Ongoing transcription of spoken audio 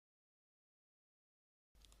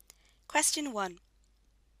Question 1.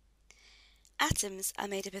 Atoms are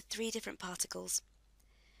made up of 3 different particles: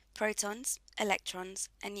 protons, electrons,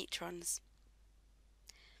 and neutrons.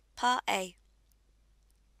 Part A.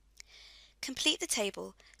 Complete the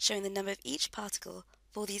table showing the number of each particle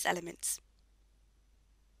for these elements.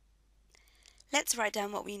 Let's write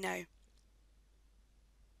down what we know.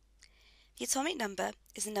 The atomic number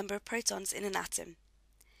is the number of protons in an atom.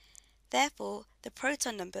 Therefore, the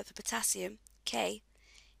proton number for potassium, K,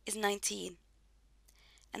 is 19,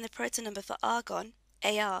 and the proton number for argon,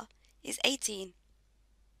 Ar, is 18.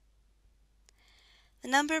 The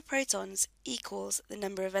number of protons equals the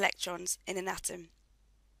number of electrons in an atom.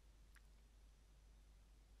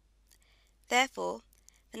 Therefore,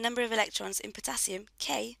 the number of electrons in potassium,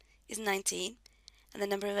 K, is 19, and the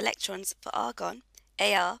number of electrons for argon,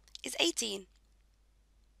 Ar, is 18.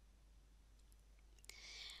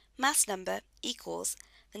 Mass number equals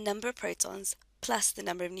the number of protons plus the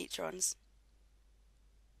number of neutrons.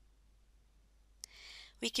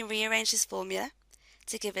 We can rearrange this formula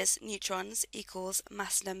to give us neutrons equals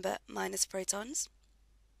mass number minus protons.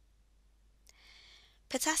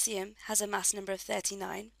 Potassium has a mass number of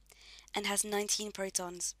 39 and has 19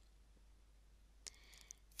 protons.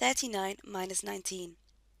 39 minus 19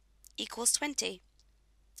 equals 20.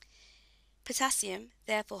 Potassium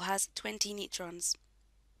therefore has 20 neutrons.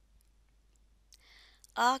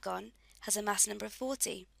 Argon has a mass number of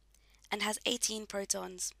 40 and has 18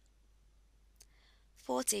 protons.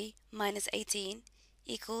 40 minus 18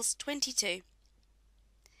 equals 22.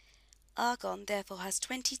 Argon therefore has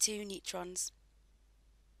 22 neutrons.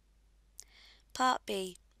 Part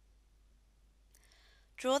B.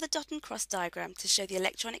 Draw the dot and cross diagram to show the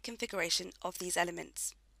electronic configuration of these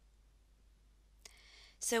elements.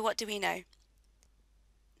 So what do we know?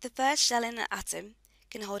 The first shell in an atom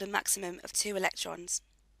can hold a maximum of 2 electrons,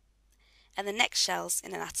 and the next shells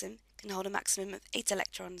in an atom can hold a maximum of 8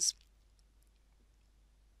 electrons.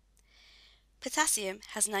 Potassium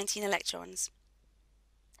has 19 electrons,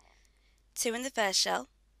 2 in the first shell,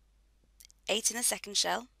 8 in the second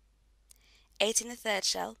shell, 8 in the third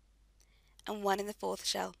shell, and 1 in the fourth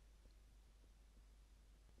shell.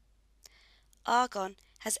 Argon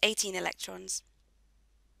has 18 electrons,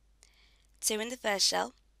 2 in the first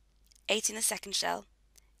shell, 8 in the second shell,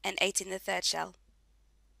 and 8 in the third shell.